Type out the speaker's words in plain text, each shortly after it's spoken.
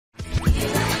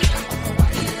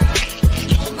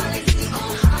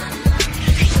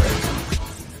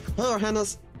Hello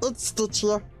Hannahs, it's Stitch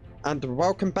here, and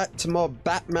welcome back to more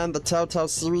Batman the Telltale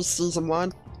series Season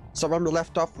 1. So when we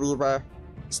left off, we were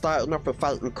starting off with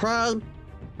fighting crime,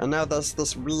 and now there's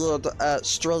this weird,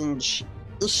 strange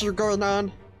issue going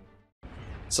on.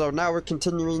 So now we're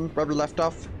continuing where we left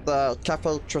off, the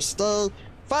Cafe Triste,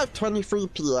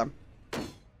 5:23 p.m.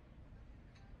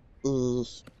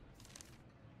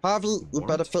 Harvey, you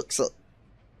better fix it. What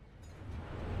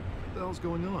the hell's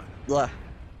going on? Yeah.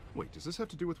 Wait, does this have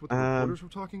to do with what the reporters were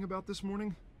talking about this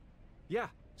morning? Yeah,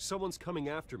 someone's coming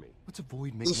after me. Let's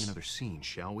avoid making another scene,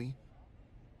 shall we?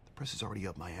 The press is already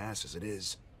up my ass as it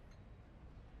is.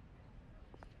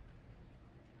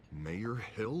 Mayor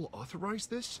Hill authorized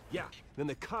this? Yeah, then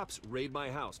the cops raid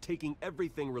my house, taking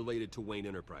everything related to Wayne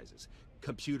Enterprises.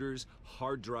 Computers,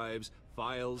 hard drives,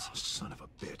 files. Oh, son of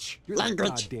a bitch. You're the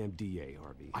goddamn DA,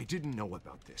 Harvey. I didn't know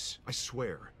about this. I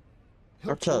swear.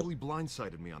 Hill totally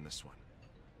blindsided me on this one.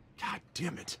 God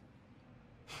damn it.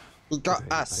 He got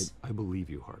us. I believe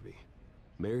you, Harvey.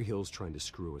 Mayor Hill's trying to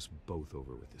screw us both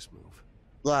over with this move.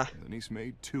 Yeah. Then he's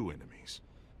made two enemies.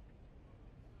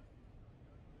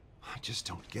 I just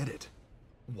don't get it.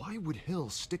 Why would Hill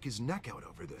stick his neck out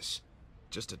over this?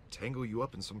 Just to tangle you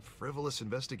up in some frivolous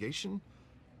investigation?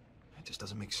 It just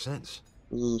doesn't make sense.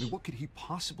 I mean, what could he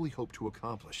possibly hope to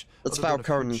accomplish? It's other than a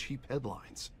Falcone. few cheap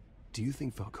headlines. Do you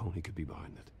think Falcone could be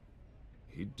behind it?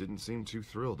 He didn't seem too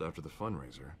thrilled after the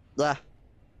fundraiser. Yeah.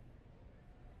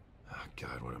 Oh,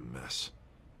 God, what a mess.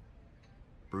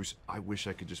 Bruce, I wish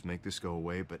I could just make this go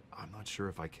away, but I'm not sure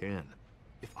if I can.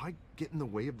 If I get in the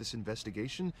way of this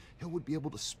investigation, Hill would be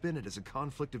able to spin it as a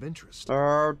conflict of interest.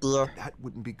 Oh dear. That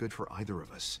wouldn't be good for either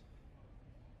of us.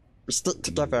 We stick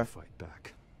together. Fight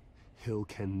back. Hill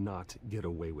cannot get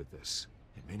away with this.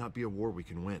 It may not be a war we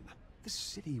can win. The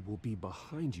city will be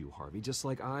behind you, Harvey, just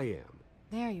like I am.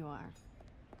 There you are.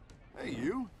 Hey,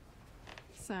 you?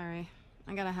 Sorry,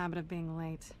 I got a habit of being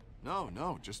late.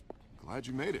 No, just glad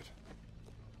you made it.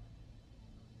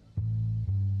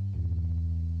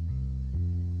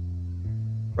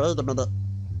 Wait a minute.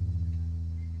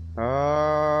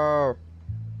 Oh.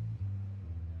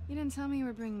 You didn't tell me you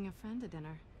were bringing a friend to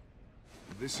dinner.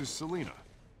 This is Selina.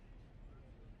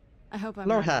 I hope I'm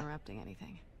No, not interrupting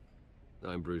anything.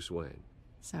 I'm Bruce Wayne.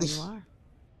 So you are.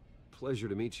 Pleasure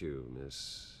to meet you,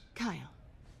 Miss... Kyle.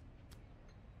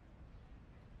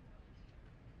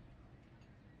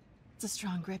 It's a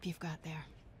strong grip you've got there.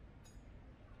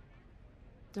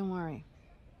 Don't worry.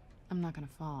 I'm not gonna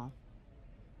fall.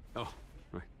 Oh,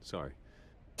 right, sorry.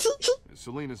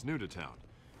 Selina's new to town.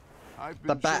 I've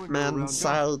The been showing her Batman around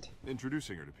side. town,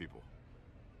 introducing her to people.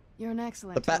 You're an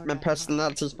excellent The Batman tour guide.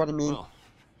 personality is what I mean. Well,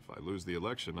 if I lose the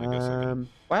election, I guess I can...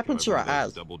 What happened to your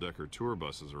eyes? Double-decker tour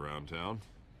buses around town.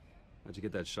 How'd you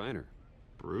get that shiner?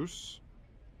 Bruce?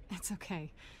 It's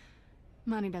okay.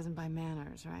 Money doesn't buy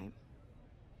manners, right?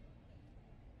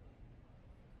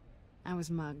 I was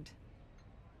mugged.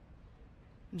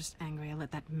 I'm just angry I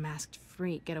let that masked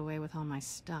freak get away with all my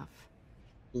stuff.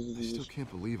 I still can't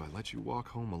believe I let you walk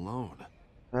home alone.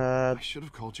 Uh, I should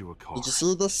have called you a car. did you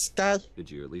see this guy? Did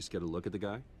you at least get a look at the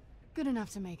guy? Good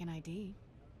enough to make an ID.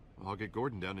 I'll get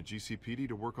Gordon down to GCPD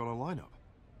to work on a lineup.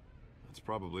 That's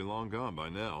probably long gone by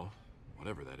now.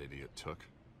 Whatever that idiot took.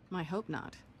 I hope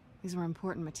not. These were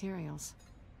important materials.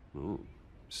 Ooh,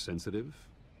 sensitive?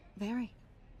 Very.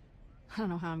 I don't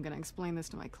know how I'm gonna explain this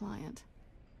to my client.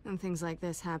 And things like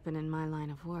this happen in my line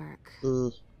of work.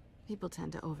 People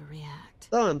tend to overreact.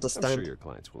 Don't I'm understand. sure your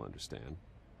clients will understand.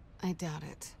 I doubt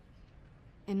it.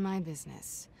 In my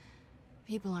business,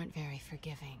 people aren't very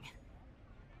forgiving.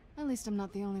 At least I'm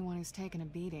not the only one who's taken a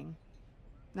beating.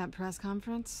 That press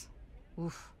conference?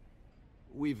 Oof.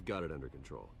 We've got it under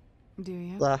control. Do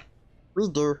you? Yeah, we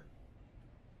do.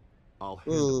 I'll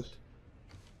handle it.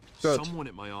 Good. Someone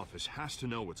at my office has to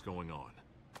know what's going on.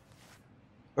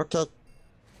 Okay.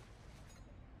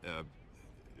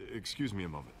 Excuse me a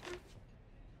moment.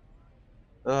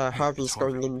 Harvey's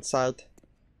going inside.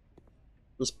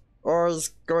 He's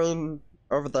going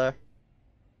over there.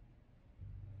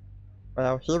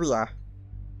 Well, here we are.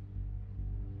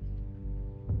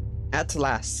 At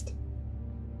last.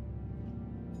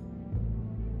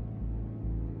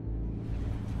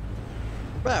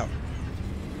 Well.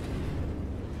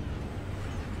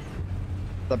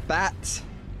 The bat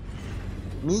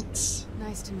meets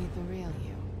Nice to meet the real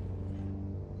you.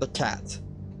 the cat.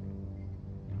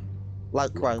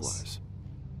 Likewise.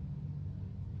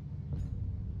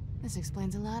 This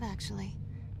explains a lot, actually.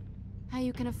 How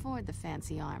you can afford the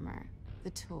fancy armor,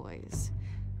 the toys.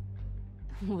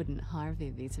 Wouldn't Harvey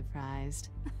be surprised?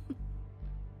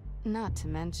 Not to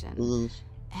mention,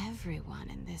 everyone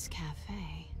in this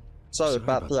cafe. Sorry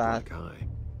about the eye. black eye.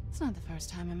 It's not the first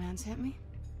time a man's hit me.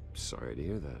 Sorry to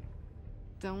hear that.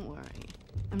 Don't worry.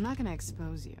 I'm not gonna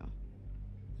expose you.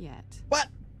 Yet. What?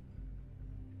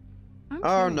 I'm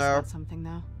Oh, curious no. about something,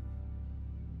 though.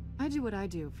 I do what I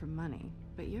do for money,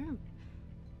 but you're...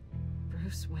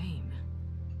 Bruce Wayne.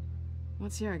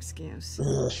 What's your excuse?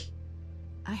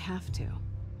 I have to.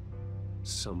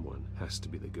 Someone has to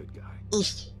be the good guy.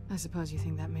 I suppose you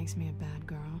think that makes me a bad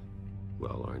girl.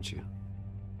 Well, aren't you?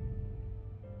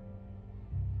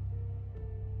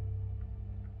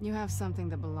 You have something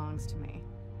that belongs to me.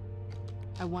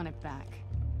 I want it back.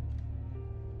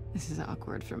 This is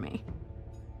awkward for me.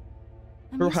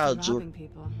 I'm Who used to hired you? robbing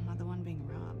people, not the one being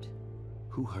robbed.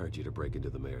 Who hired you to break into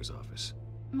the mayor's office?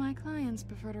 My clients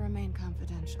prefer to remain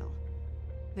confidential.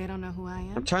 They don't know who I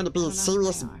am. I'm trying to be I a don't know who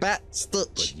serious they are. bat But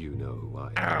Stitch. you know who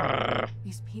I am.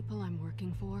 These people I'm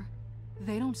working for,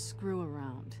 they don't screw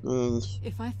around.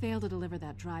 If I fail to deliver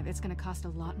that drive, it's gonna cost a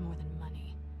lot more than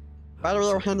money. By the way,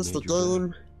 Something Johannes, the made you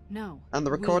game No. and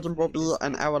the we've recording will made be this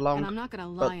an bet, hour long. And I'm not gonna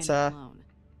lie but, and alone.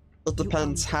 It You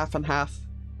depends, own me. half and half.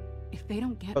 If they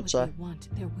don't get But, what they want,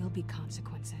 there will be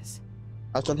consequences.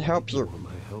 I can bet. help If you you. want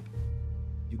my help?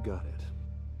 You got it.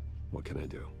 What can I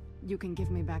do? You can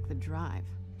give me back the drive.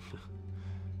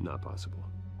 Not possible.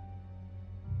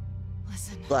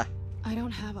 Listen, Blah. I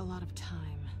don't have a lot of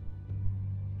time.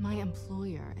 My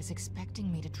employer is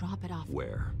expecting me to drop it off.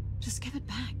 Where? Just give it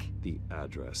back. The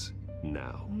address.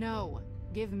 Now. No,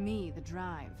 give me the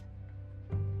drive.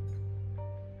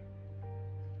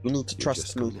 You need to You're trust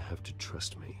just me. going to have to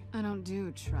trust me. I don't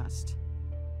do trust.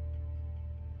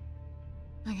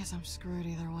 I guess I'm screwed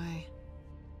either way.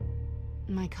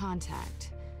 My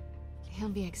contact. He'll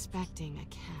be expecting a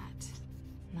cat,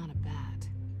 not a bat.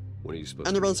 When are you supposed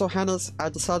Anyways, to Johannes, I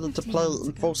decided to 15 play minutes in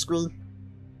ago. full screen.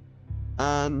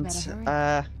 And, Better hurry.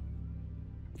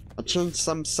 I changed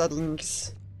some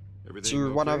settings Everything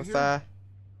to one okay of here?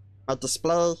 my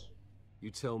display You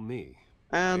tell me.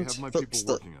 I and have my people fixed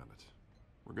it. working on it.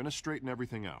 We're gonna straighten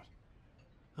everything out.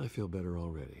 I feel better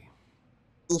already.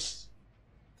 Eesh.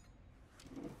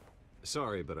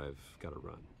 Sorry, but I've got to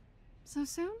run. So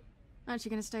soon? Aren't you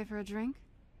gonna stay for a drink?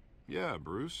 Yeah,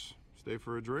 Bruce. Stay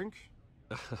for a drink?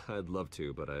 I'd love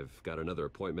to, but I've got another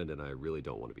appointment and I really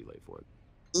don't want to be late for it.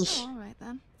 Eesh. Oh, all right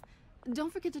then.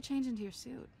 Don't forget to change into your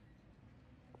suit.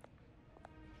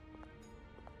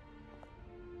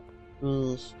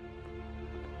 Eesh.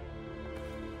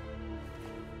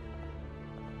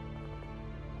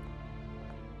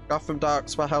 Gotham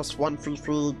Docks, Warehouse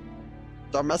 133.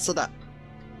 Don't mess it up.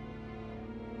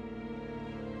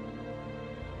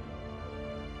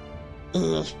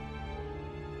 Eesh.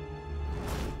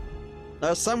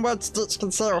 There's some words Stitch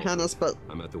can say, Johannes, but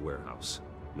I'm at the warehouse.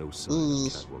 No sign of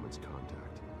Eesh. Catwoman's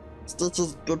contact. Stitch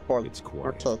is good boy. It's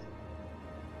quiet. Okay.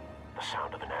 The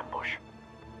sound of an ambush.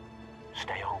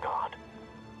 Stay on guard.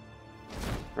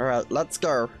 Alright, let's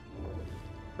go.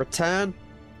 Return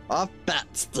of Bat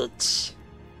Stitch.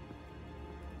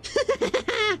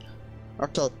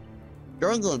 Okay.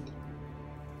 Going in.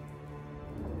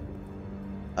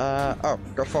 Oh,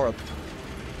 go forward.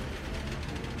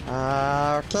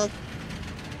 Okay.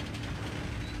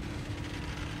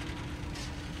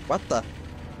 What the?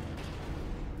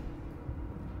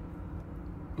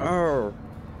 Oh,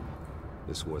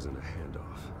 This wasn't a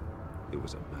handoff. It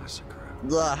was a massacre.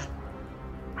 yeah.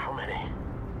 How many?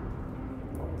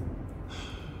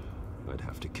 I'd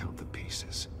have to count the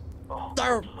pieces. Oh,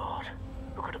 No. good Lord.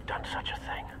 Who could have done such a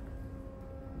thing?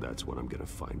 That's what I'm gonna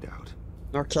find out.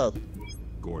 Okay.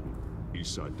 Gordon,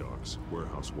 Eastside Docks,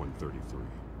 Warehouse 133.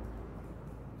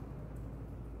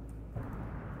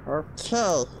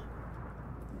 Okay.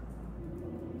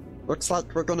 Looks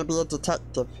like we're gonna be a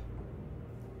detective.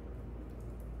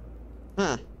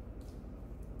 Huh.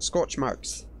 Scorch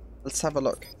marks. Let's have a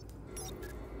look.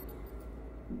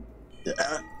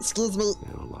 Excuse me.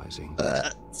 Analyzing.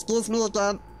 Excuse me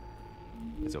again.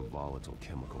 It's a volatile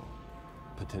chemical.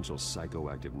 Potential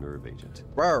psychoactive nerve agent.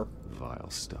 Whoa. Vile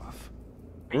stuff.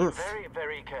 Be Oof. very,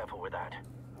 very careful with that.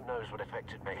 Who knows what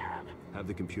effect it may have? Have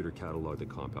the computer catalog the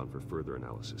compound for further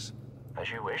analysis. As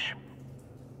you wish.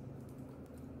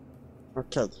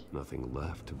 Okay. Nothing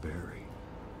left to bury.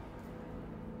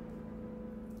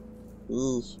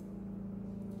 Eesh.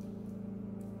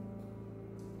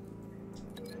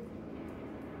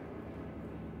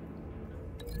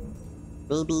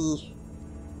 Maybe.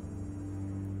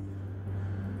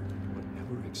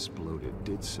 Whatever exploded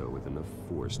did so with enough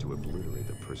force to obliterate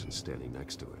the person standing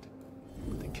next to it.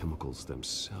 But the chemicals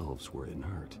themselves were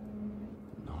inert,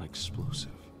 not explosive.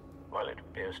 Well, it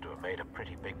appears to have made a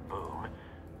pretty big boom.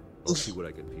 I'll see what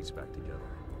I can piece back together.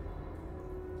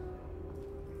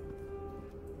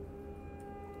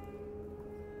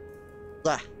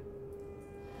 Yeah.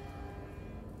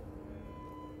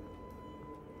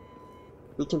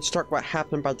 Reconstruct what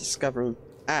happened by discovering.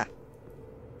 Ah.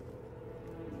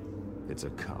 It's a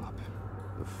cop.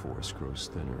 The force grows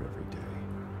thinner every day.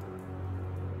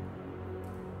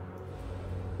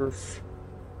 Oof.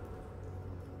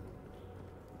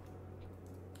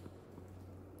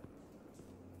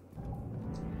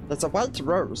 There's a white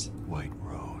rose. White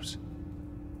rose.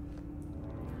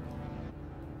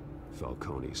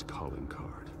 Falcone's calling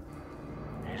card.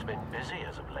 He's been busy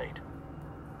as of late.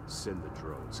 Send the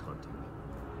drones hunting.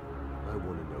 I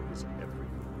want to know his every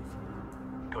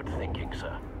move. Good thinking,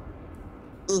 sir.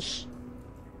 Ish.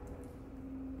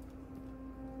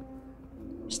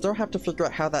 Still have to figure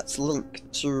out how that's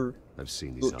linked to I've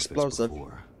seen the these outfits explosive.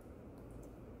 before.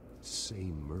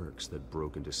 Same mercs that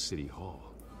broke into City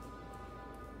Hall.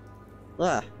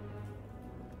 Yeah.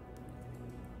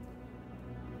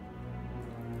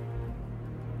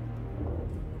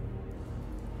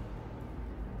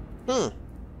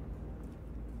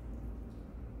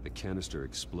 The canister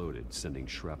exploded, sending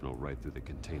shrapnel right through the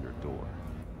container door.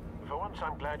 For once,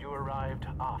 I'm glad you arrived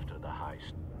after the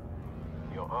heist.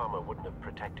 Your armor wouldn't have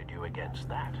protected you against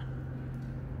that.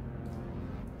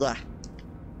 Yeah.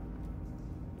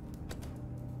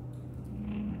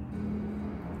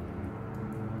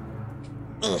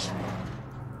 Ugh.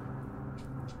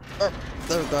 Oh,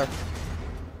 there we go.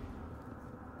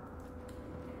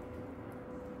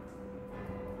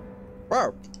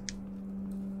 Whoa.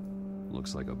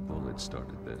 Looks like a bullet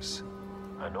started this.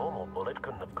 A normal bullet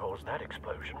couldn't have caused that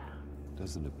explosion.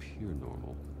 Doesn't appear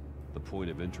normal. The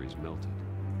point of entry's melted.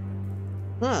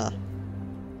 Huh.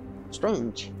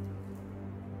 Strange.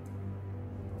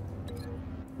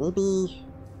 Maybe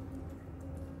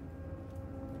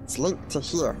it's linked to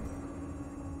here.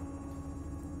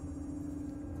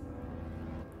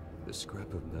 The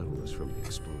scrap of metal is from the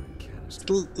exploding canister.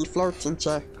 Speed the floating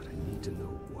chair. But I need to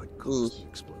know what caused the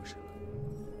explosion.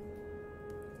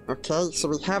 Okay, so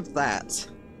we have that.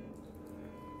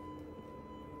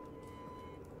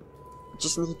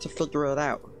 Just need to figure it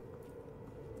out.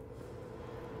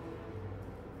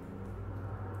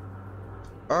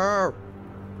 Oh!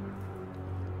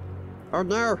 Oh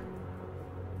no!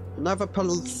 Another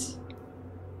police.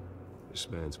 This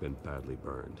man's been badly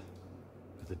burned.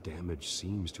 But the damage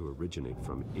seems to originate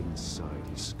from inside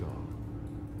his skull.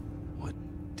 What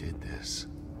did this?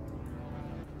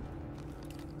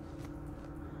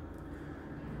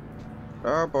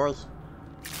 Oh boy.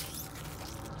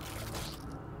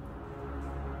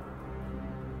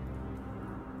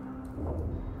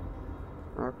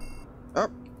 Oh. Oh.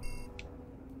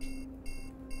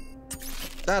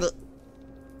 Got it.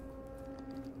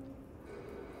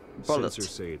 Bullets. Sensors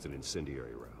say it's an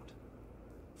incendiary round.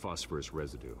 Phosphorus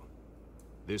residue.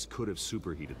 This could have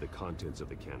superheated the contents of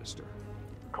the canister.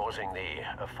 Causing the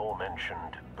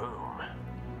aforementioned boom.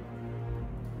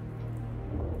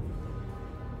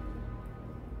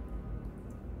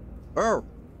 Oh.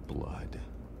 Blood.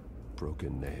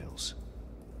 Broken nails.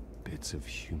 Bits of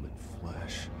human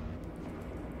flesh.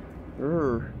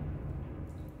 Ooh.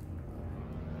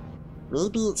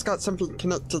 Maybe it's got something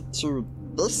connected to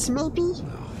this, maybe?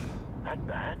 That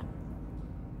bad?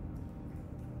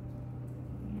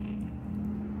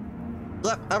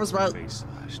 Yep, I was right. Face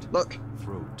slashed. Look.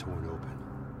 Throat torn open.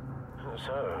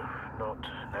 So, not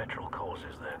natural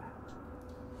causes then.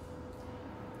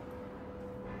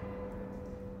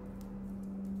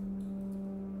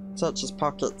 Search his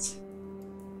pockets.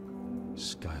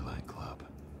 Skyline Club.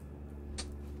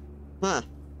 Huh.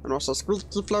 And also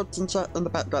squeaky floating chair in the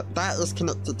background. That is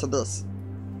connected to this.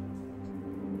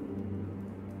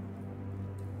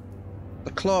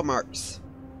 The claw marks.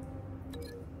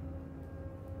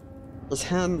 His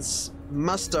hands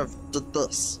must have did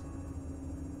this.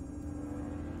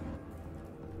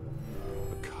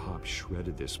 A cop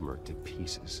shredded this merc to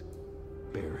pieces.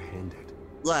 Barehanded.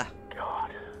 Yeah.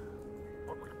 God.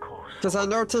 What would cause... Because I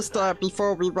noticed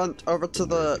before we went over to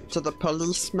the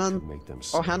policeman Make them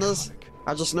Ohana's, psychotic.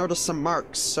 I just noticed some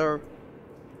marks, so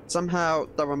somehow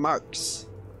there were marks.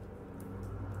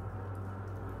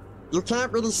 You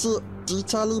can't really see it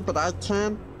detailing, but I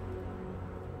can.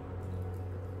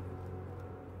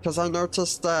 Because I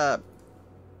noticed that.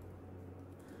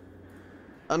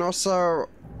 And also,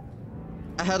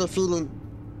 I had a feeling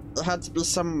it had to be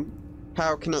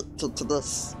somehow connected to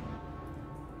this.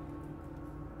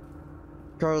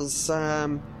 Because,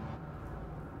 if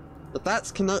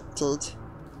that's connected,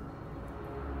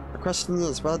 the question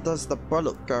is, where does the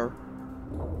bullet go?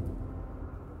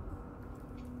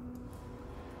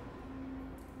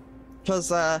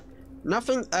 Because,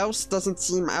 nothing else doesn't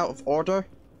seem out of order.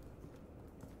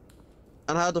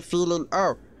 And I had a feeling,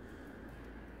 oh.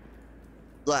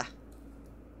 Yeah.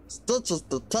 Stitch is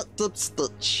Detective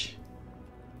Stitch.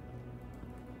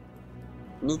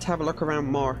 Need to have a look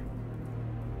around more.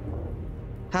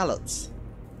 Pallets.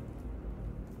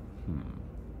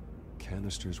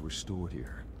 Canisters were stored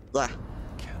here. Yeah.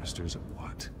 Canisters of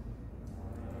what?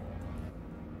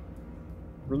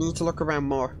 We need to look around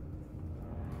more.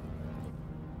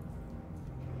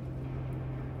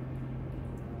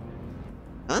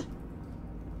 Huh?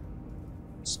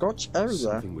 Scorch area.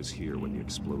 Something was here when the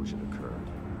explosion occurred.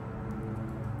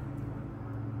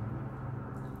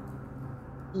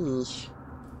 Eesh.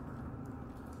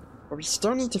 But we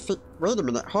still need to fit. Wait a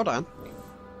minute, hold on.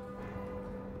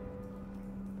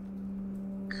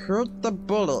 Could the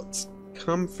bullets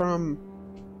come from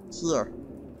here?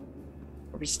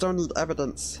 But we still need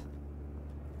evidence.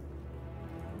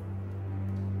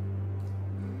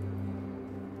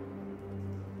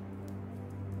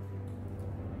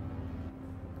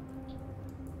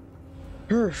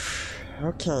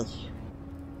 Okay.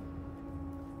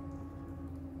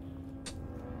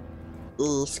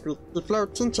 Squeaky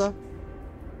float tinter.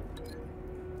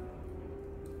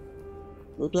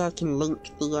 Maybe I can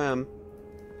link the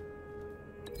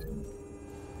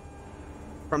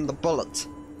from the bullet.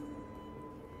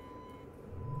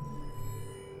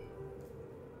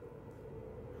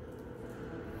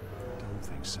 Don't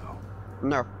think so.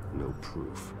 No. No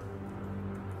proof.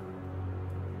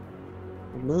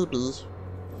 Maybe.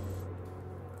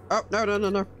 Oh,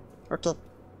 no. Okay.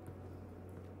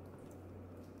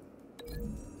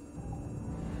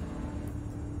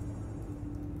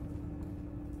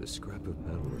 The scrap of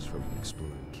metal is from an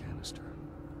exploding canister.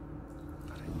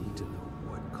 But I need to know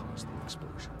what caused the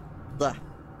explosion. Yeah.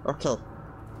 Okay.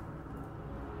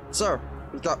 So,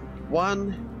 we got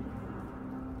one.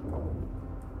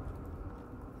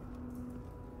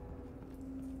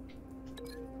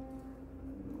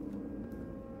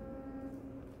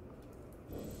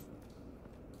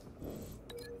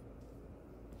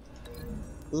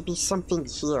 Maybe something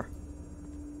here.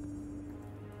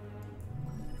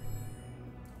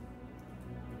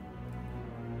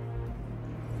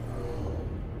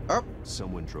 Oh,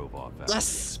 Someone drove off after the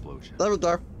yes! explosion. There we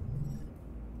go.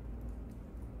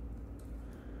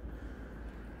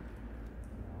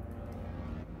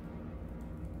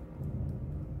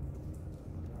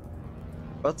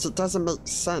 But it doesn't make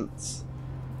sense.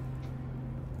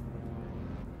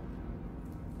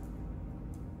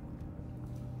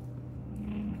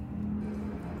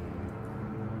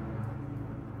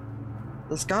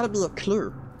 There's gotta be a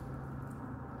clue.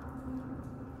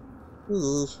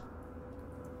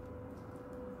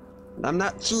 I'm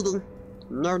not cheating.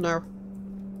 No.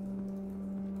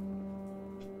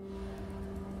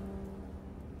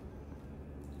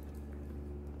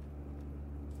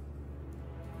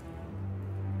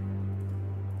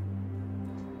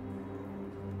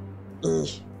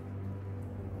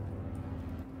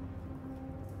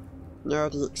 No,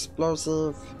 the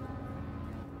explosive.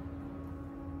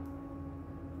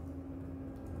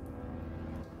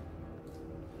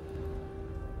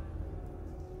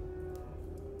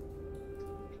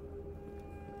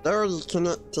 They're already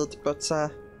connected, but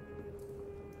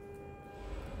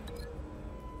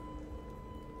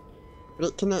will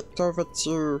it connect over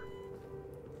to?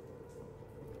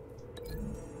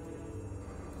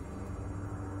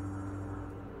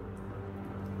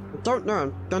 I don't know,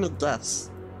 I'm gonna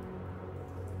guess.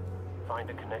 Find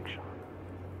a connection.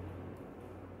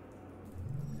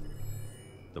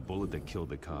 The bullet that killed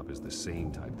the cop is the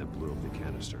same type that blew up the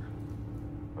canister.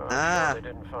 I'm sure they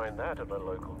didn't find that at a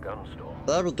local gun store.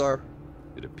 There we go.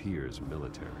 It appears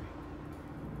military.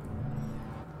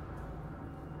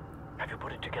 Have you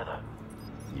put it together?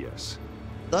 Yes.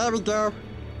 There we go.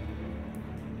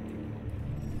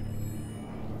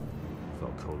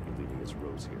 Falcone leaving his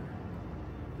rose here.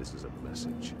 This is a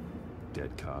message.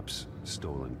 Dead cops,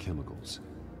 stolen chemicals.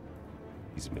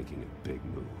 He's making a big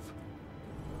move.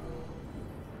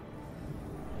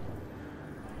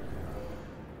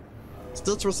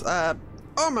 Stitch was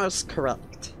almost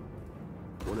correct.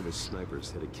 One of his snipers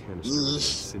hit a canister with an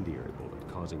incendiary bullet,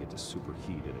 causing it to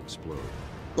superheat and explode.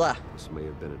 Yeah. This may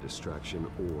have been a distraction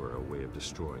or a way of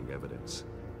destroying evidence.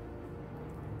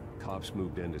 Cops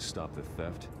moved in to stop the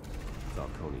theft.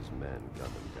 Falcone's men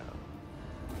gunned them down.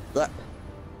 Yeah.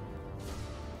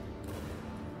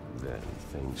 Then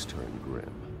things turned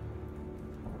grim.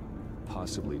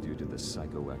 Possibly due to the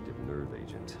psychoactive nerve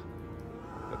agent.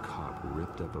 A cop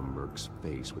ripped up a merc's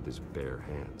face with his bare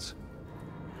hands.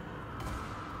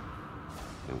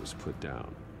 It was put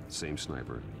down. Same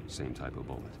sniper, same type of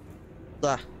bullet.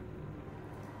 Yeah.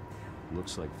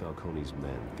 Looks like Falcone's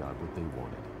men got what they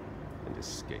wanted and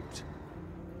escaped.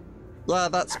 Yeah,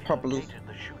 that's Have you probably... located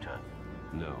the shooter?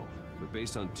 No, but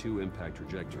based on 2 impact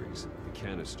trajectories, the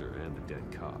canister and the dead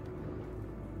cop,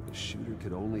 the shooter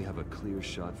could only have a clear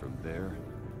shot from there,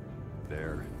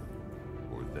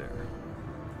 or there.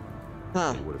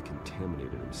 Huh. He would have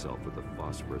contaminated himself with the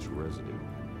phosphorus residue.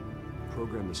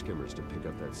 Program the skimmers to pick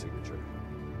up that signature.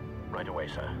 Right away,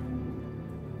 sir.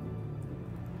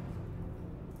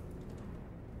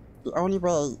 The only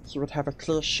way he would have a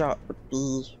clear shot would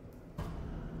be...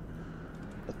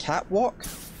 the catwalk?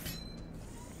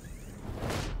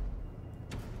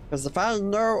 Because if I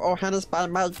know Ohana's by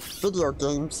my video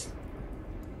games...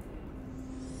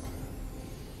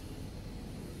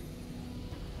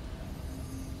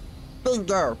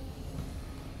 Bingo!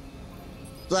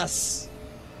 Yes!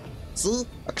 See?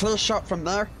 A clear shot from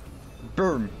there.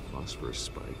 Boom. Phosphorus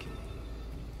spike.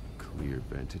 Clear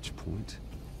vantage point.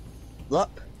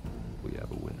 Yup. We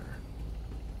have a winner.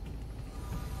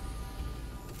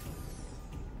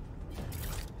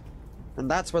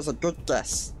 And that was a good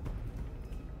guess.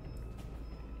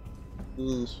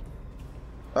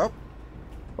 Oh.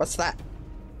 What's that?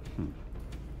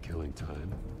 Killing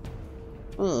time.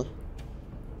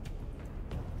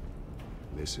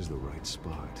 This is the right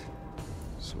spot.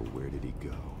 So where did he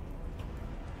go?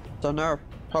 Don't know.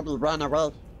 Probably ran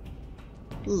away.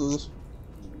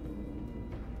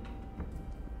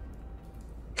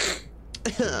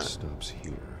 Stops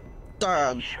here.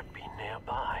 Darn. He should be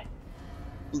nearby.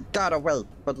 He got away,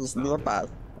 but he's nearby.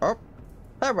 Oh.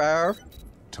 Hello.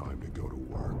 Time to go to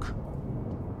work.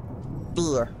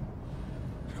 Beer.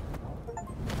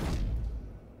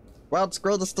 World's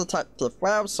greatest detective.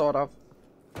 Well, sort of.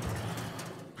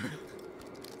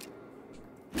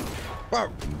 Whoa.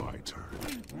 My turn.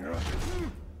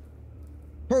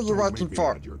 Who are you working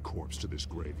for? Add your corpse to this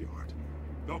graveyard.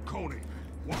 Falcone,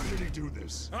 why did he do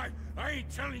this? I ain't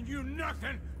telling you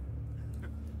nothing.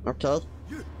 Okay.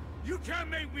 You can't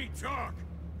make me talk.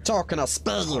 Talk and I'll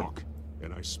spare you. Talk,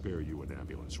 and I spare you an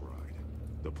ambulance ride.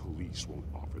 The police won't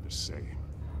offer the same.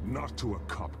 Not to a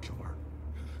cop killer.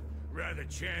 Rather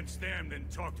chance them than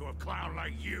talk to a clown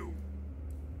like you.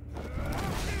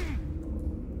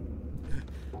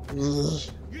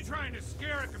 You trying to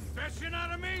scare a confession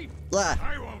out of me? Yeah.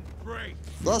 I won't break.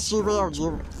 Yes, you will.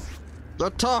 You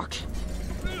talk.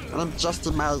 And I'm just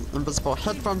in my invisible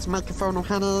headphones, microphone,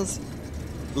 Ohana's.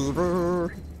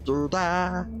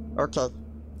 Okay.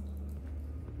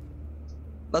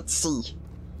 Let's see.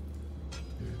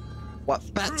 What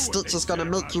fat stitch is gonna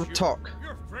make you talk?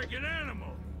 You're a freaking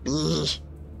animal.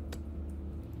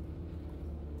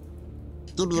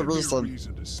 Give me a reason.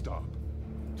 Reason to stop.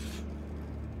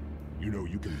 You know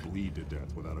you can bleed to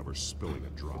death without ever spilling a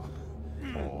drop.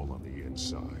 All on the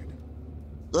inside.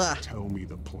 Yeah. Tell me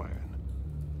the plan,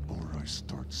 or I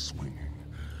start swinging.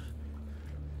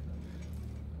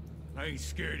 I ain't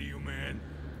scared of you, man.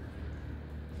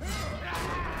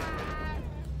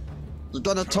 You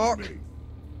gonna Tell talk? me.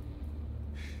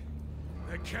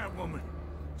 That Catwoman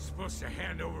was supposed to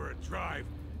hand over a drive.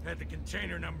 Had the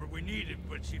container number we needed,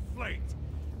 but she flaked.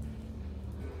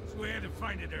 So we had to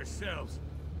find it ourselves.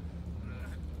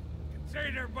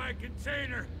 Container by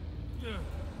container.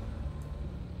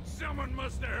 Someone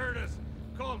must have heard us.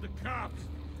 Called the cops.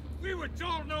 We were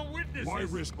told no witnesses. Why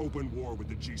risk open war with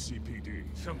the GCPD?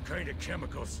 Some kind of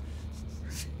chemicals.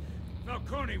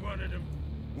 Falcone wanted them.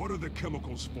 What are the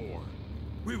chemicals for?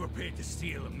 We were paid to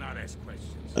steal them, not ask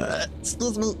questions.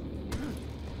 Excuse me.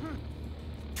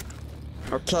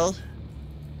 Okay.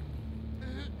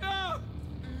 No!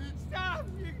 Stop!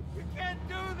 You can't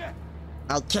do that!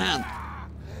 I can.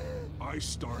 I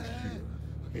start here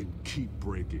and keep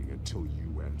breaking until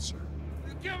you answer.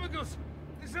 The chemicals!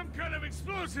 Some kind of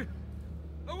explosive!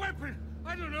 A weapon!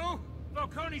 I don't know!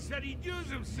 Falcone said he'd use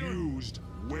them soon! Used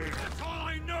where? That's all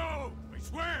I know! I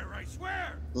swear! I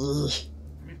swear!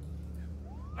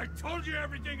 I told you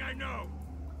everything I know!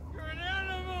 You're an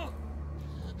animal!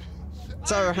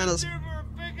 Sorry, Hannah's.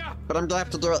 But I'm gonna have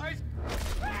to do it.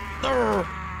 Oh.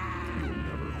 You'll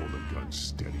never hold a gun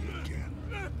steady again.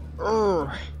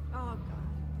 Oh. Oh, God.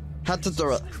 Had to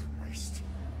do it. Christ.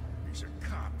 These are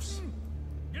cops.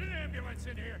 Get an ambulance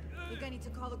in here! I think I need to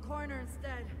call the coroner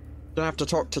instead. Gonna have to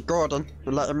talk to Gordon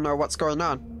and let him know what's going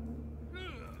on.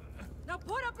 Now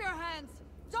put up your hands!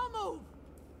 Don't move!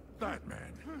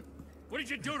 Batman. What did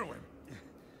you do to him?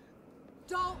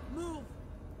 Don't move!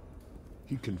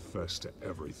 He confessed to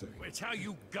everything. It's how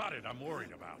you got it I'm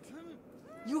worried about.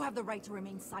 You have the right to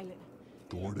remain silent.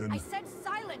 Gordon? I said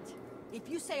silent! If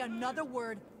you say another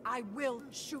word, I will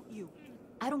shoot you.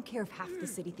 I don't care if half the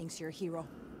city thinks you're a hero.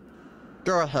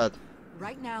 Go ahead.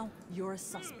 Right now, you're a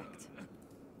suspect.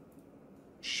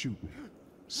 Shoot me.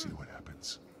 See what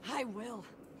happens. I will.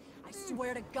 I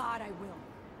swear to God I will.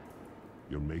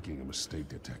 You're making a mistake,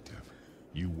 Detective.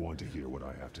 You want to hear what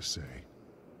I have to say.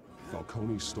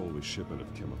 Falcone stole a shipment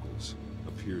of chemicals.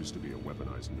 Appears to be a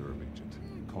weaponized nerve agent.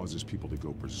 Causes people to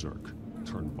go berserk,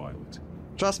 turn violent.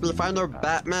 Trust me, if I know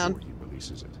Batman, He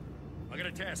releases it. I got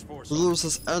a task force. he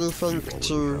uses anything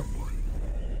to...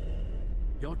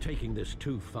 You're taking this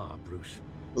too far, Bruce.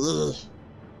 Ugh.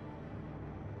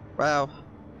 Well,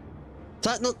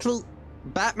 technically,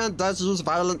 Batman does use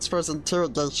violence for his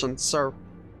interrogation, so...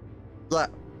 Yeah.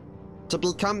 To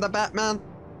become the Batman,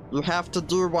 you have to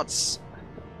do what's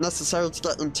necessary to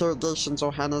get interrogations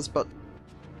or Hannah's, but...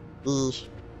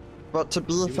 But to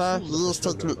be fair, he is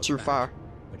taking it too far.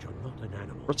 But you're not an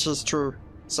animal. Which is true,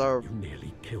 so... You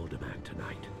nearly killed a man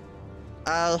tonight.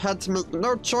 I had to make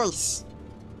no choice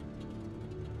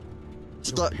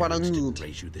to Your get what I parents didn't need.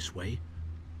 raise you this way.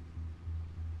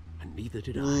 And neither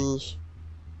did I.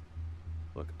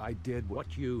 Look, I did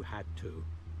What you had to.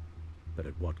 But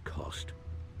at what cost?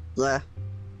 Yeah.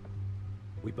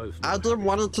 We both know I how didn't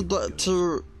want it difficult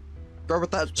to go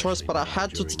with that choice, Especially but I now had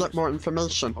to during get this more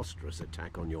information. preposterous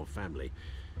attack on your family.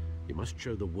 You must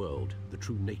show the world the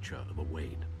true nature of a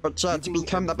Wayne. But yeah, to Giving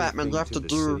become the Batman, you have to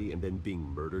everything the do... city and then being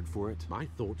murdered for it. My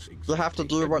thoughts You exactly. have to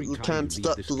do what every you time can you to leave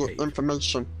get this the cave.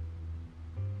 information.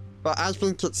 But I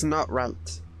think it's not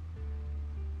right.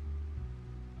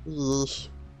 Yeesh.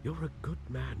 You're a good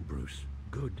man, Bruce.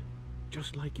 Good.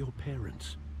 Just like your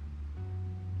parents.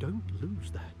 Don't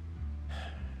lose that.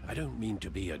 I don't mean to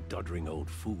be a doddering old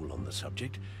fool on the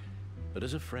subject, but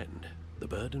as a friend, the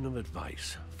burden of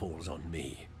advice falls on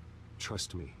me.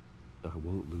 Trust me, I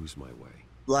won't lose my way.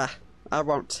 Yeah, I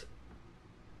won't.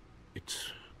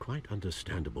 It's quite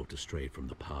understandable to stray from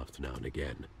the path now and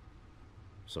again,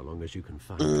 so long as you can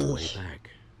find the way back.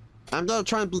 I'm gonna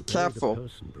try and be Bury careful, the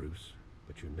person, Bruce,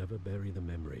 but you never bury the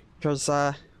memory. because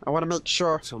I want to make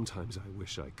sure... Sometimes I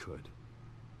wish I could.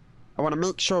 I want to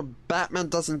make sure Batman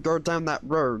doesn't go down that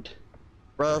road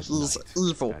where That he's night,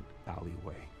 evil. That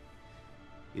alleyway.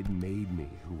 It made me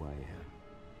who I am.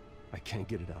 I can't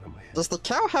get it out of my head. Does the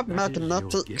cow have That is your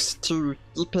magnetics gift. to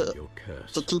keep it Your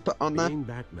curse. on there? Being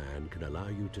Batman can allow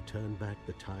you to turn back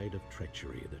the tide of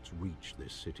treachery that's reached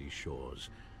this city's shores,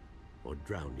 or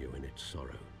drown you in its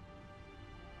sorrow.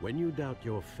 When you doubt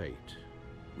your fate,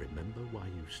 remember why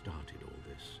you started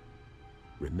all this.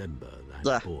 Remember that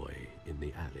Yeah. boy in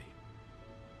the alley.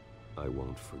 I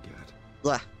won't forget.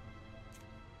 Yeah.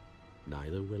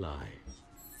 Neither will I.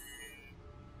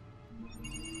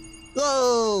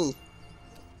 Yay!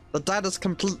 The data's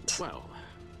complete. Well,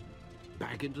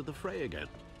 back into the fray again.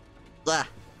 Yeah.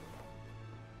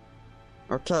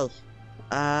 Okay.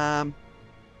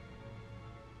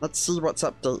 Let's see what's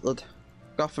updated.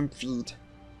 Gotham feed.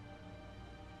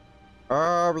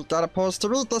 Oh, we gotta pause to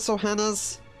read this,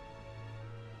 O'Hannas.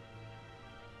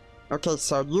 Okay,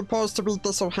 so you pause to read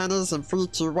this, O'Hannas, in 3,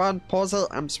 2, 1. Pause it,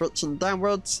 I'm switching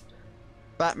downwards.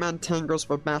 Batman tangles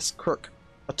with masked crook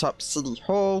atop City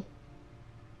Hall.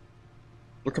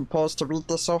 You can pause to read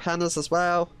this, O'Hannas, as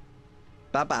well.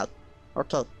 Bye-bye.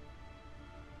 Okay.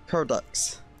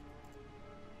 Codex.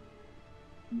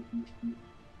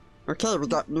 Okay, we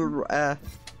got new,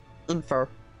 info.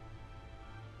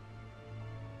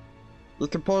 You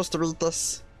can pause to read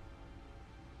this.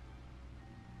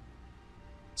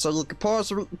 So you can pause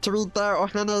to read there,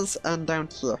 O'Hannas, and down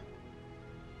here.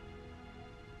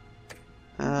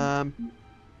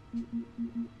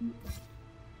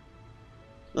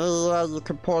 Yeah, you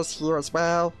can pause here as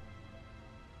well.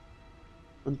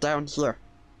 And down here.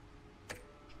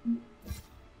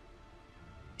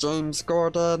 James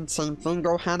Gordon, same thing,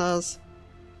 O'Hannas.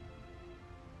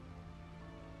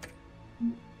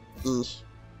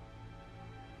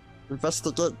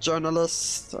 Investigate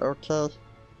journalist, okay.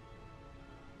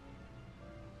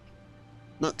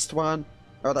 Next one.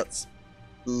 Oh, that's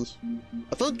E.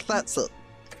 I think that's it.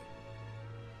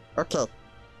 Okay.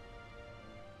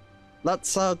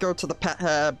 Let's go to the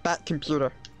bat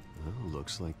computer. Well,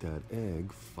 looks like that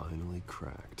egg finally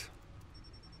cracked.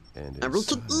 And we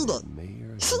can eat it.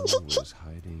 Mayor Hill was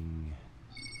hiding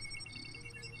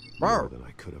Wow. more than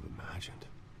I could have imagined.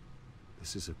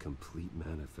 This is a complete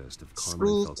manifest of Sweet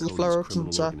Carmen flower Falcone's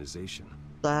criminal teacher. organization.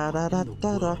 Da da da What in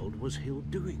da the da. world was Hill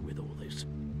doing with all this?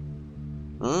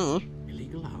 Mm.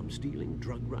 Illegal arms dealing,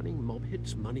 drug running, mob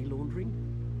hits, money laundering?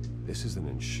 This is an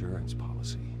insurance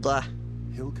policy. Da.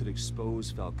 Hill could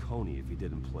expose Falcone if he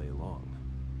didn't play along.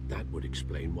 That would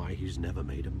explain why he's never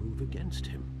made a move against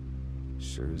him.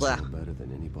 Sure is Well. no better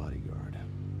than any bodyguard.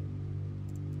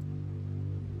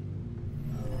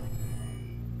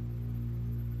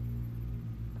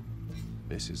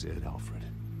 This is it, Alfred.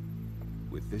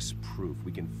 With this proof,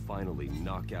 we can finally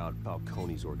knock out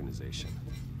Falcone's organization.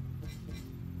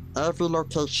 Every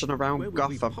location around Where would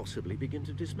Gotham. we possibly begin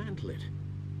to dismantle it?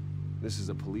 This is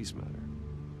a police matter.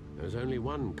 There's only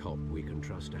one cop we can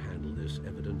trust to handle this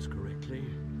evidence correctly.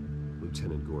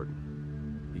 Lieutenant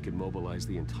Gordon. He could mobilize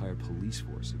the entire police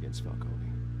force against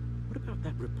Falcone. What about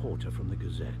that reporter from the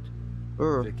Gazette?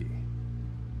 Vicky.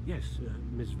 Yes,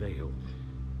 Miss Vale.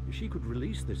 She could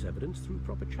release this evidence through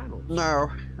proper channels. No,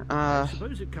 I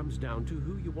suppose it comes down to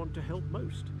who you want to help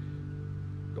most.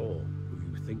 Or who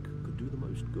you think could do the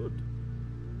most good.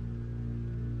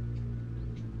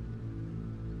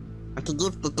 I can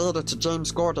give the data to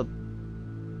James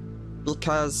Gordon.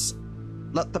 Because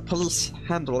let the police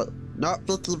handle it, not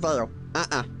Vicky Vale.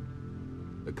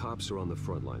 The cops are on the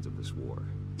front lines of this war.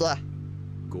 Yeah.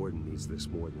 Gordon needs this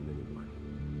more than anyone.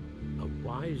 A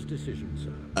wise decision,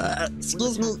 sir.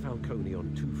 Excuse me. We'll attack Falcone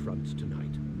on two fronts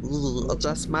tonight.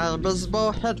 Adjust my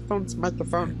invisible headphones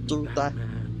microphone. Do that.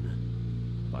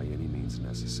 By any means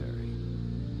necessary.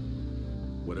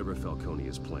 Whatever Falcone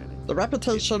is planning. The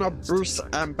reputation of Bruce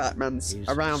and Batman's His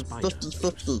around spider,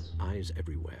 50-50. Bruce. Eyes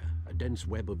everywhere. A dense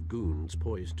web of goons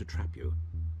poised to trap you.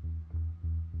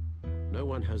 No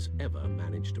one has ever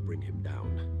managed to bring him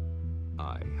down.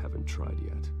 I haven't tried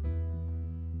yet.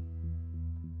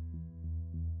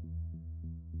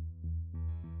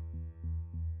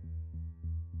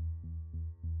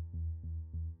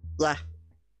 Yeah.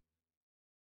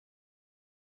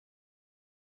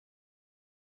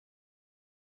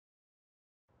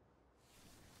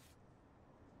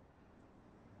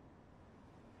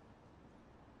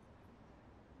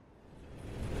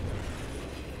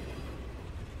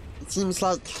 It seems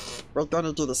like we're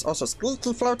gonna do this. Also,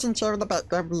 squeaky floating chair in the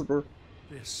background, Weaver.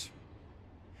 This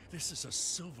is a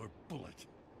silver bullet.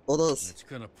 It is. It's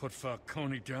gonna put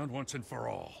Falcone down once and for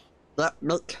all. That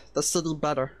make the city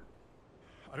better.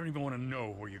 I don't even want to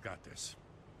know where you got this.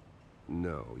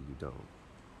 No, you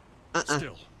don't.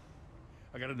 Still,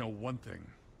 I gotta know one thing.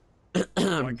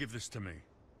 Why give this to me?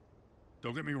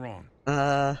 Don't get me wrong.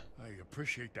 I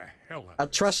appreciate the hell out of I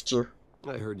it. trust you.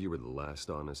 I heard you were the last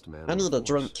honest man. I on the need a force.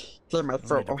 drink. Clear my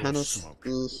throat, need a oh bit of Hannes. smoke.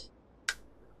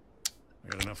 I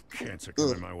got enough cancer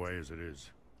coming my way as it is.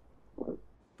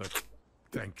 But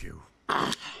thank you.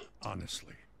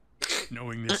 Honestly.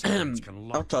 Knowing this evidence can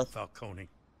lock up Falcone.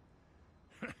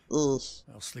 I'll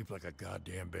sleep like a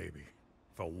goddamn baby.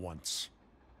 For once.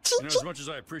 You know, as much as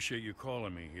I appreciate you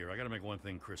calling me here, I gotta make one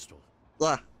thing crystal.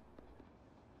 Yeah.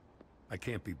 I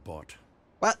can't be bought.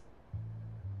 What?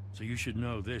 So you should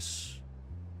know this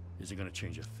isn't gonna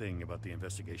change a thing about the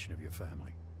investigation of your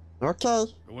family. Okay.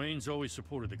 The Waynes always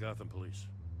supported the Gotham police.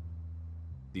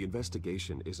 The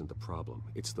investigation isn't the problem.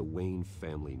 It's the Wayne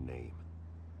family name.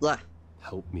 Yeah.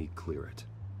 Help me clear it.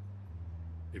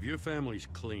 If your family's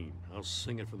clean, I'll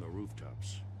sing it from the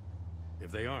rooftops.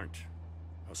 If they aren't,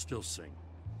 I'll still sing.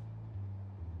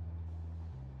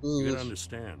 You gotta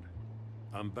understand,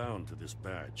 I'm bound to this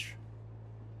badge.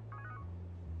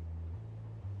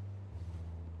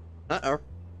 Uh-oh.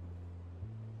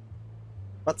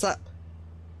 What's up?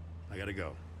 I gotta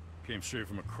go. Came straight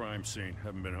from a crime scene.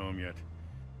 Haven't been home yet.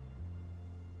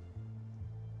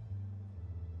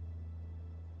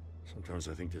 Sometimes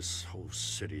I think this whole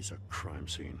city's a crime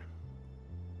scene.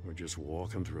 We're just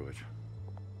walking through it.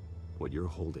 What you're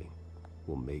holding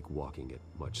will make walking it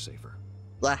much safer.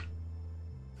 Yeah.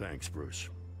 Thanks, Bruce.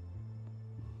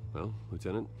 Well,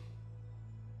 Lieutenant?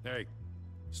 Hey,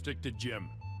 stick to Jim.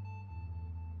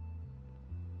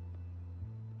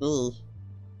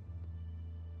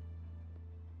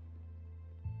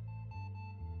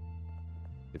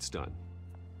 It's done.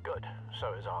 Good.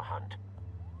 So is our hunt.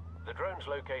 The drones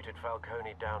located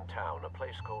Falcone downtown, a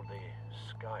place called the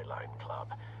Skyline Club.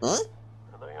 Huh?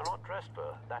 Though you're not dressed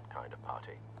for that kind of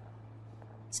party.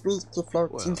 Squeaky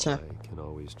floating Well, chair. I can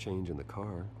always change in the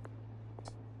car.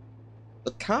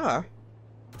 The car?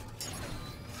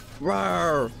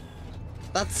 Wow!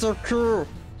 That's so cool!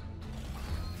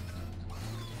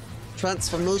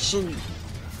 Transformation.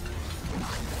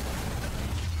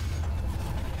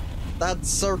 That's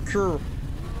so cool.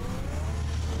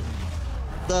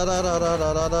 Da da da da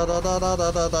da da da da da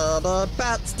da da da da.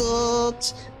 Bat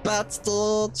Stitch! Bat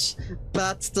Stitch!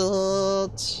 Bat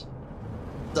Stitch!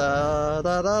 Da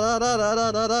da da da da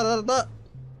da da da da da.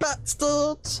 Bat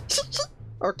Stitch!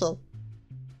 Okay.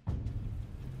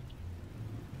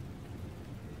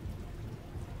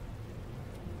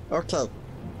 Okay.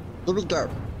 Here we go.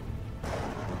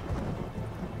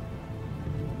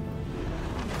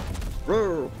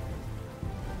 Whoa.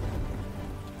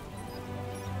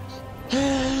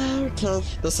 Okay,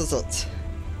 this is it.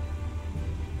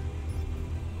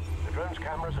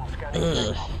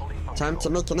 Time to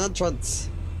make an entrance.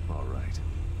 All right.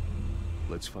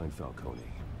 Let's find Falcone.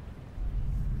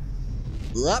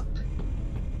 Yep.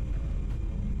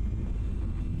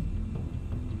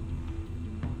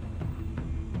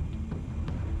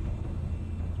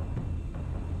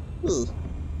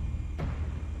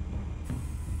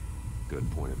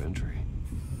 Good point of entry.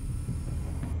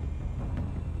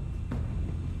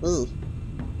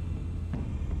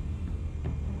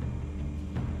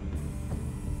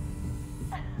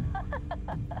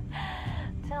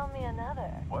 Tell me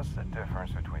another. What's the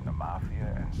difference between the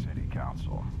Mafia and City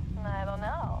Council? I don't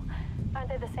know. Aren't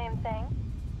they the same thing?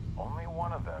 Only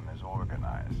one of them is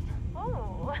organized.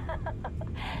 Ooh,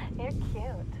 you're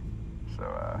cute.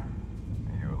 So,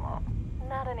 you alone?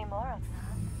 Not anymore, I'm not.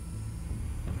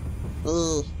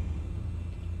 You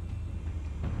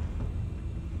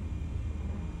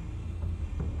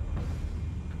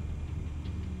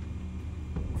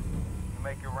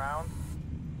make your round?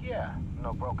 Yeah,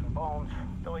 no broken bones.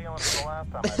 Still healing from the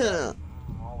last time I met.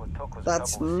 All it took was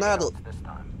That's a couple not of it. this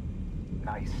time.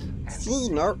 Nice and C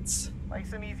notes.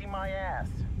 nice and easy, my ass.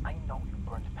 I know you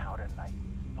burned powder tonight.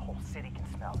 The whole city can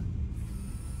smell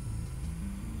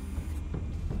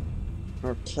it.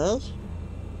 Okay.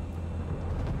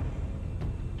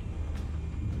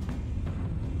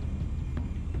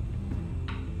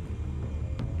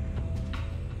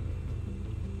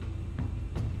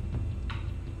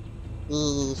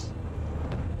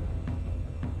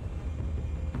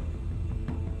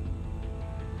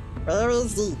 Where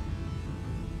is he?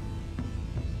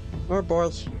 Oh boy.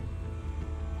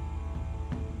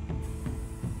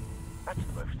 That's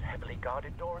the most heavily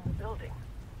guarded door in the building.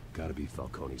 Gotta be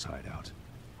Falcone's hideout.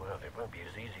 Well, it won't be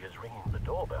as easy as ringing the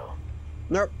doorbell.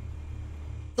 Nope.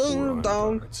 Ding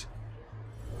dong. Guards.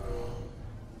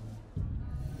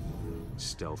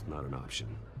 Stealth not an option.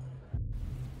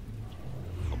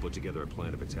 I'll put together a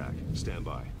plan of attack. Stand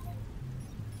by.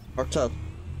 Okay.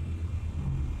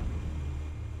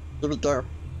 Here we go.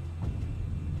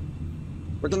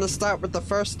 We're gonna start with the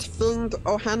first thing,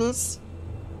 Ohannes.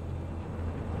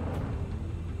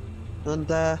 And,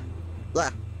 yeah.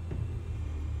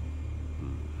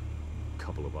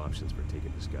 Couple of options for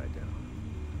taking this guy down.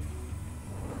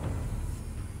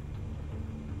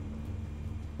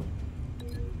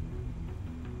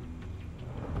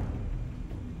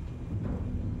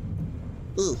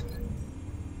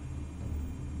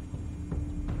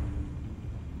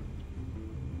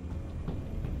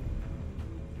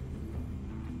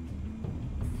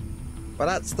 Well,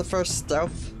 that's the first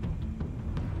stealth.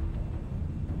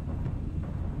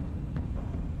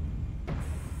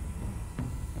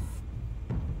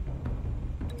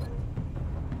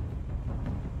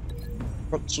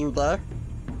 Put you there.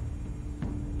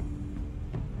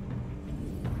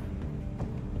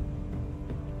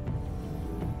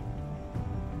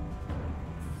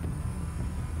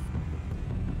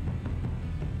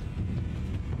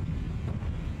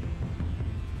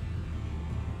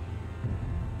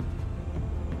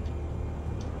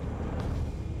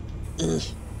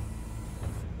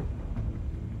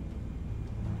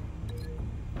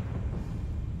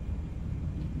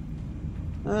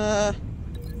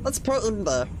 Let's put him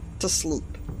there to sleep.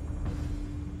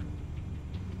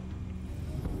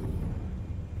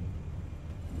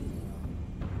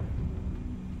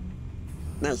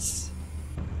 Nice.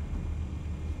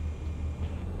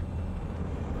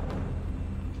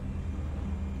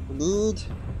 Need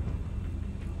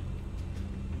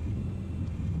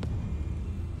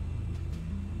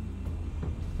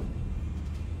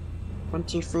 1,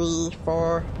 2, 3,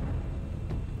 4.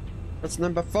 What's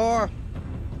number 4?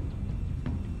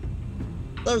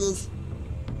 There it is.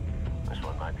 This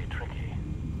one might be tricky.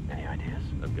 Any ideas?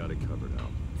 I've got it covered out.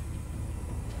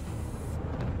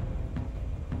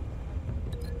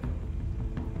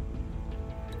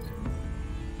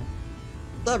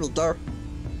 There we go.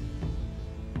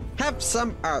 Have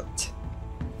some art.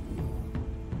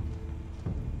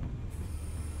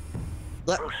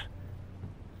 Yep. Bruce,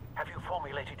 have you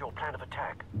formulated your plan of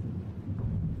attack?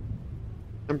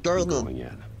 I'm going in. Going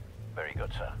in. Very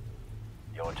good, sir.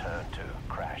 Your turn to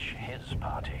crash his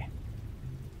party.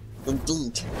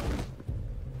 Indeed.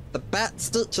 The Bat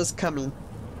Stitch is coming.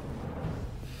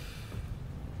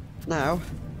 Now.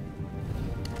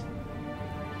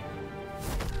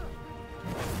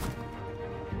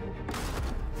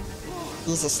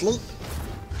 He's asleep.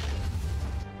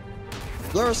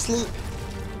 You're asleep.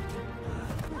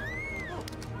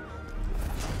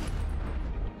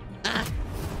 Ah.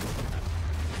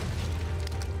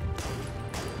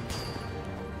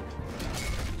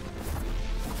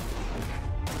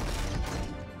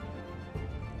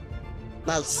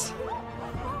 Nice.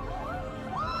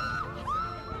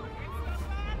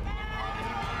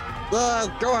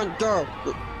 Go on, go.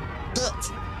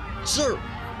 Get. Shoot.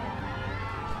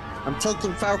 I'm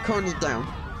taking Falcone down.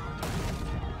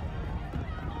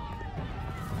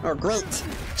 Oh, great.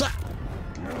 Ja.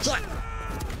 Ja.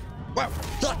 Whoa.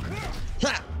 Ja.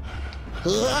 Ha.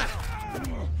 Ja.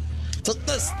 Take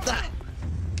this. Da.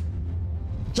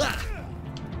 Ja.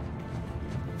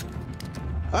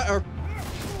 Uh-oh.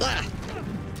 Ah.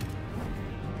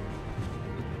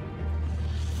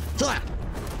 Ja.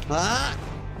 Ah.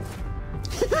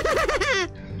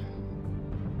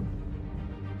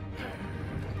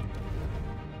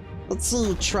 Let's see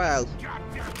you try.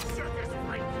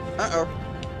 Uh-oh.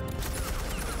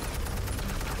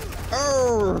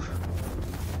 Oh!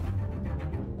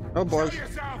 Oh boy.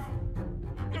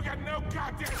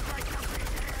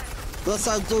 Yes,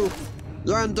 I do.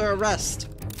 You're under arrest.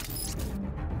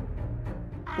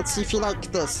 Let's see if you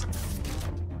like this.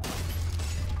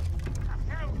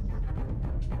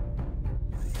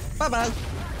 Bye-bye.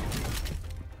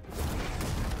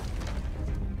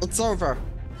 It's over.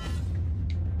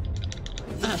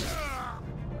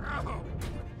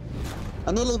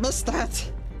 I nearly missed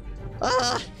that.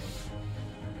 Ah!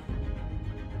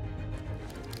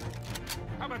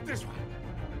 How about this one?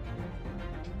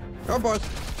 Oh boy. You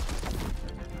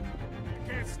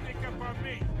can't sneak up on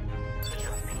me.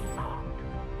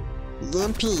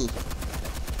 EMP.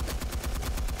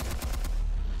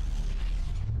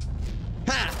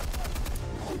 Ha!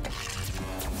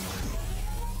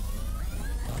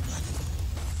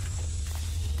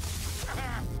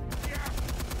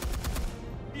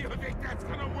 You think that's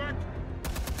gonna work?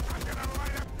 I'm gonna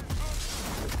light up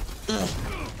this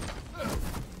whole...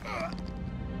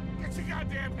 Get your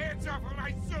goddamn hands off of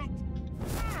my suit!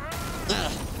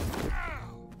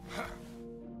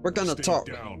 We're gonna Stay talk.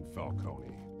 down,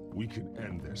 Falcone. We can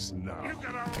end this now. You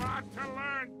got a lot to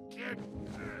learn, kid.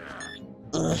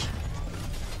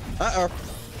 Uh-oh.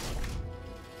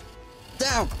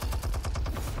 Down!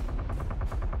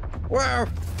 Whoa!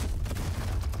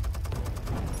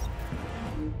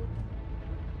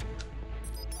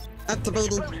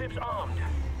 Activating. Explosives armed.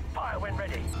 Fire when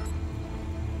ready.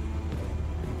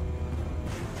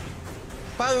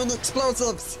 Firing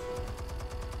explosives!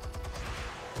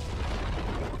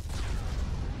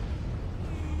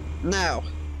 Now.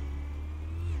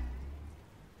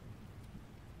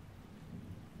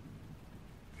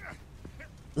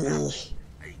 No,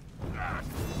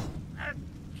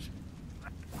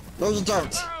 you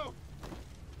don't.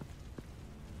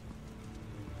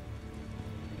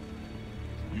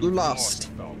 You lost.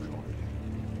 Falcone.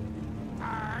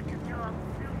 I can go a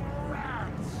few more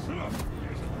rounds.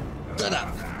 Get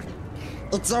up.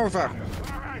 It's over. All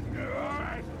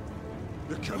right.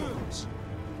 The chemicals.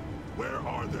 Where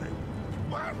are they?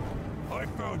 What? I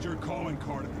found your calling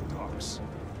card at the docks.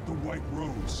 The White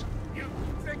Rose. You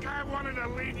think I wanted to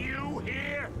leave you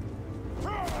here?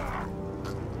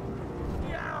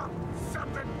 Yeah,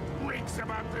 something reeks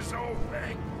about this whole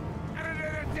thing. And it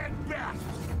is a dead bat.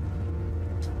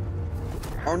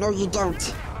 Oh no, you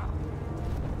don't.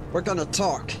 We're gonna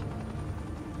talk.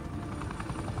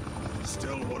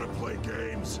 Still want to play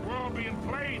games? We're all being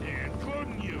played here,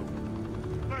 including you.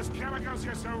 Those chemicals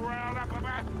you're so riled up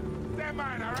about, they're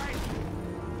mine, all right?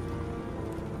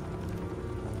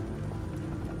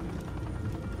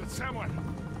 But someone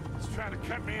is trying to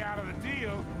cut me out of the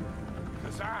deal,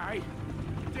 because I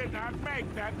did not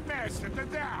make that mess at the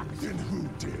docks. Then who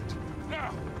did?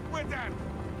 No, we're done.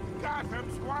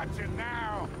 Gotham's watching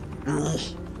now.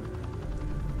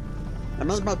 I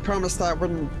made my promise that I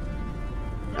wouldn't.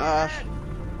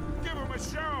 Give him a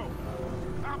show.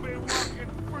 I'll be walking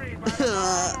free by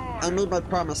tomorrow I made my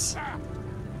promise.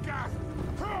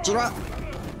 Do you know what?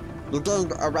 You're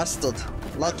getting arrested,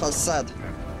 like I said.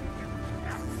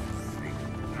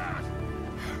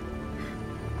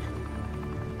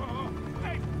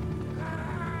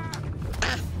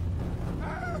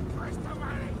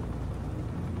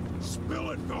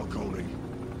 Spill it, Falcone,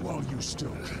 while you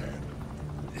still can.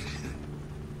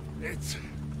 It's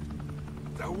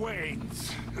the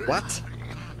Waynes. What?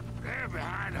 They're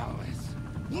behind all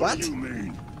this. What? Do you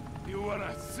mean? You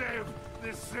wanna save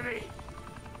this city?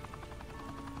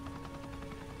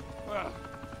 Well,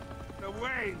 the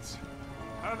Waynes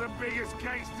are the biggest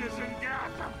gangsters in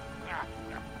Gotham.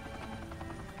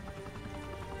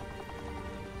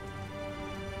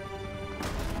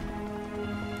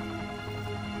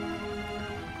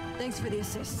 Thanks for the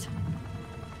assist.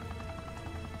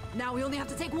 Now we only have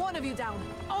to take one of you down.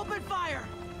 Open fire!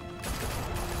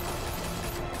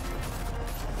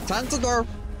 Time to go.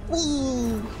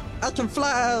 Woo! I can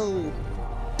fly.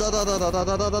 Da da da da da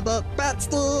da da da da. Bat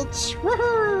Stitch.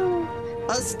 Woohoo!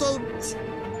 I escaped.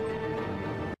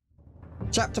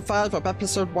 Chapter 5 of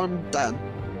episode 1 done.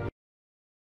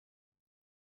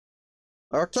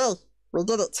 Okay, we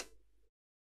did it.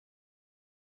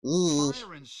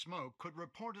 Fire and smoke could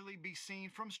reportedly be seen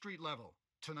from street level.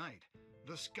 Tonight,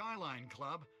 the Skyline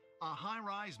Club, a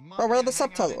high-rise mafia where are the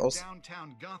hangout subtitles? in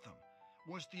downtown Gotham,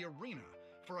 was the arena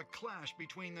for a clash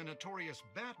between the notorious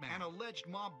Batman and alleged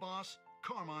mob boss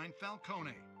Carmine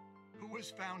Falcone, who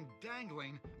was found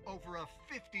dangling over a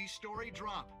 50-story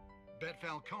drop. Bet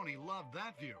Falcone loved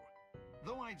that view.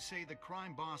 Though I'd say the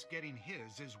crime boss getting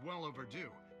his is well overdue,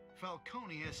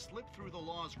 Falcone has slipped through the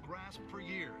law's grasp for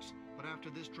years. But after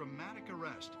this dramatic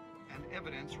arrest and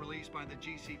evidence released by the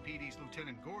GCPD's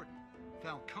Lieutenant Gordon,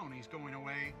 Falcone's going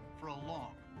away for a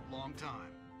long, long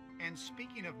time. And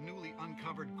speaking of newly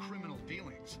uncovered criminal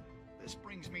dealings, this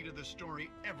brings me to the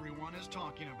story everyone is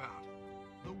talking about: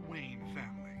 the Wayne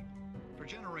family. For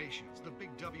generations, the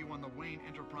big W on the Wayne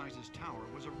Enterprises tower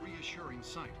was a reassuring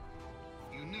sight.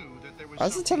 You knew that there was Why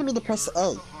is it telling me to press A?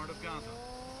 at the heart of Gotham,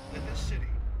 that this city,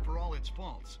 for all its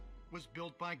faults, was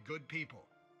built by good people.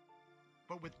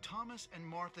 But with Thomas and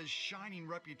Martha's shining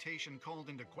reputation called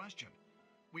into question,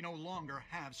 we no longer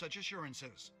have such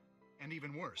assurances. And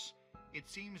even worse, it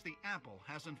seems the apple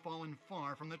hasn't fallen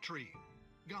far from the tree.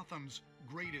 Gotham's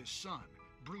greatest son,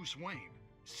 Bruce Wayne,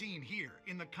 seen here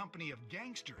in the company of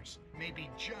gangsters, may be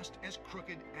just as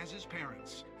crooked as his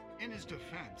parents. In his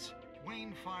defense,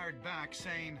 Wayne fired back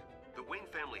saying, "The Wayne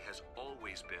family has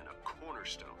always been a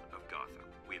cornerstone of Gotham.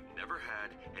 We have never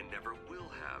had and never will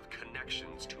have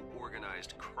connections to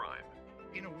organized crime."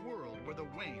 In a world where the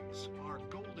Waynes, our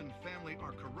golden family,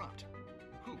 are corrupt,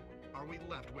 who are we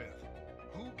left with?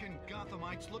 Who can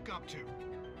Gothamites look up to?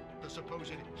 The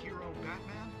supposed hero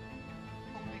Batman?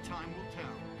 Only time will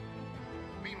tell.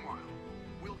 Meanwhile,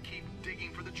 we'll keep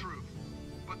digging for the truth.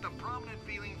 But the prominent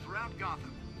feeling throughout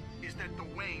Gotham is that the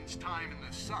Waynes' time in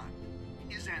the sun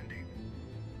is ending.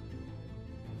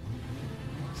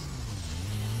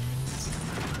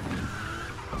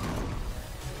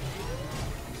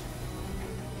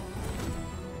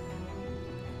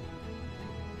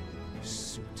 The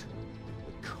suit,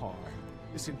 the car,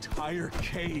 this entire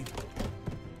cave.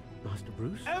 Master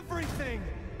Bruce? Everything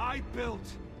I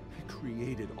built! I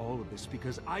created all of this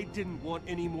because I didn't want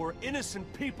any more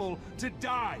innocent people to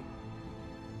die.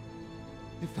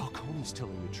 If Falcone's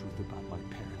telling the truth about my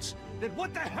parents, then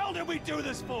what the hell did we do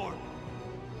this for?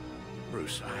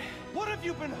 Bruce, what have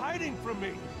you been hiding from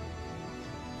me?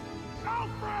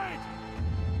 Alfred!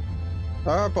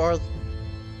 Oh boy.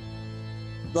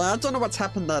 Yeah, I don't know what's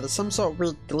happened there. There's some sort of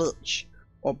weird glitch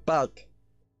or bug.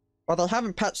 Well, they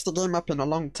haven't patched the game up in a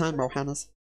long time, Johannes.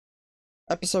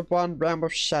 Episode 1, Realm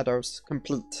of Shadows,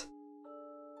 complete.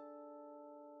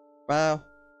 Wow.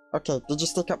 Okay, did you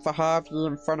stick up for Harvey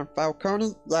in front of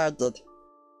Falcone? Yeah, I did.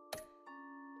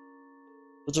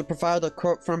 Did you provide a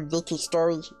quote from Vicky's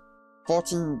story?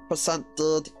 14%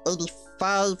 did,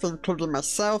 85 including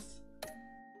myself.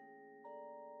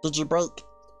 Did you break?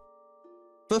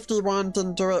 51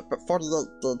 didn't do it, but 48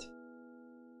 did.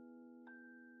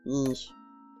 Eesh.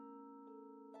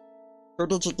 Who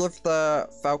did you give the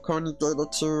Falcone data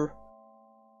to?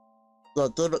 Yeah,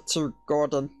 give it to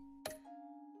Gordon.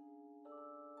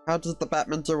 How did the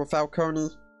Batman deal with Falcone?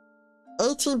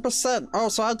 18%! Oh,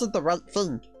 so I did the right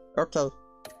thing. Okay.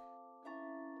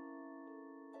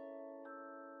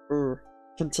 Ooh.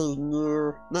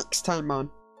 Continue next time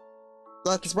on.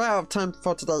 Yeah, because we're out of time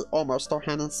for today almost,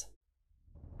 Johannes.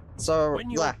 So, when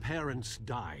your yeah. parents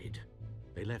died,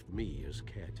 they left me as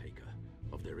caretaker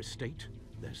of their estate,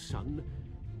 their son,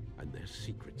 and their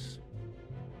secrets.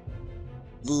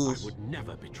 I would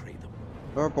never betray them.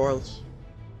 Oh boy.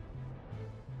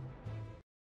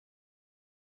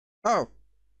 Oh.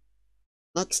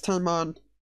 Next time on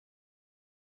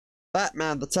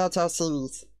Batman, the TellTale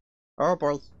series. Oh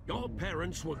boy. Your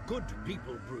parents were good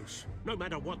people, Bruce. No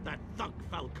matter what that thug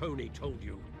Falcone told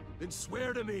you. Then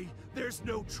swear to me there's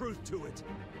no truth to it.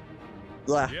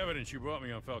 Yeah. The evidence you brought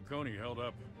me on Falcone held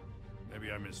up. Maybe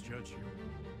I misjudged you.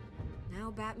 Now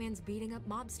Batman's beating up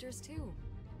mobsters too.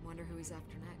 Wonder who he's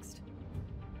after next.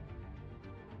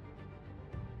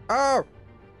 Oh!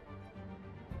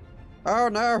 Oh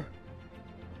no!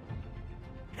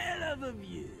 Hell of a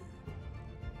view.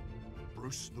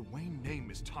 Bruce, the Wayne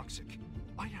name is toxic.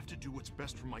 I have to do what's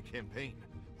best for my campaign.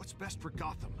 What's best for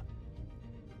Gotham.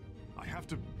 I have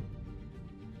to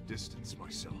distance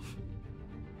myself.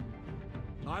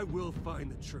 I will find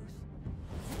the truth.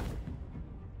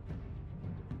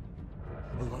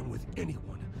 Along with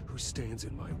anyone who stands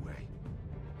in my way.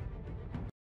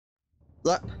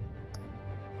 Yep.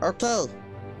 Okay.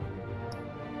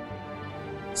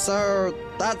 So,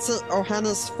 that's it,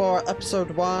 Johannes, for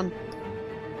episode 1.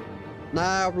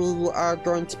 now we are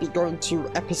going to be going to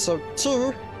episode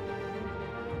 2.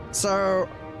 So,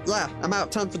 yeah, I'm out of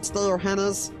time for today,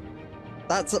 Johannes.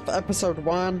 That's it for episode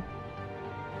 1.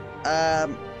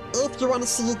 If you want to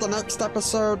see the next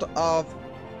episode of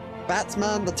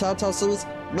Batman, the Telltale series,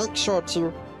 make sure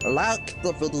to like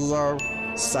the video,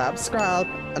 subscribe,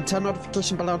 and turn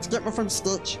notification bell on to get more from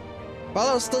Stitch.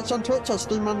 Follow Stitch on Twitch, I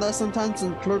stream on there sometimes,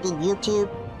 including YouTube.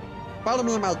 Follow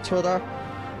me on my Twitter.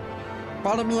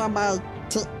 Follow me on my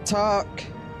TikTok.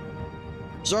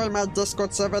 Join my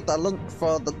Discord server. The link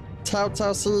for the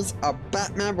Telltale series of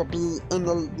Batman will be in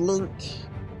the link.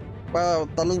 Well,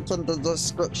 the link in the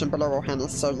description below,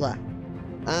 Johannes, so yeah.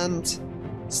 And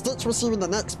Stitch will see you in the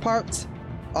next part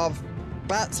of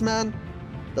Batman,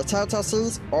 the Telltale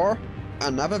series, or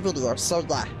another video, so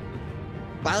yeah.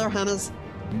 Bye, Johannes.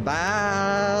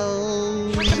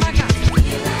 Bye.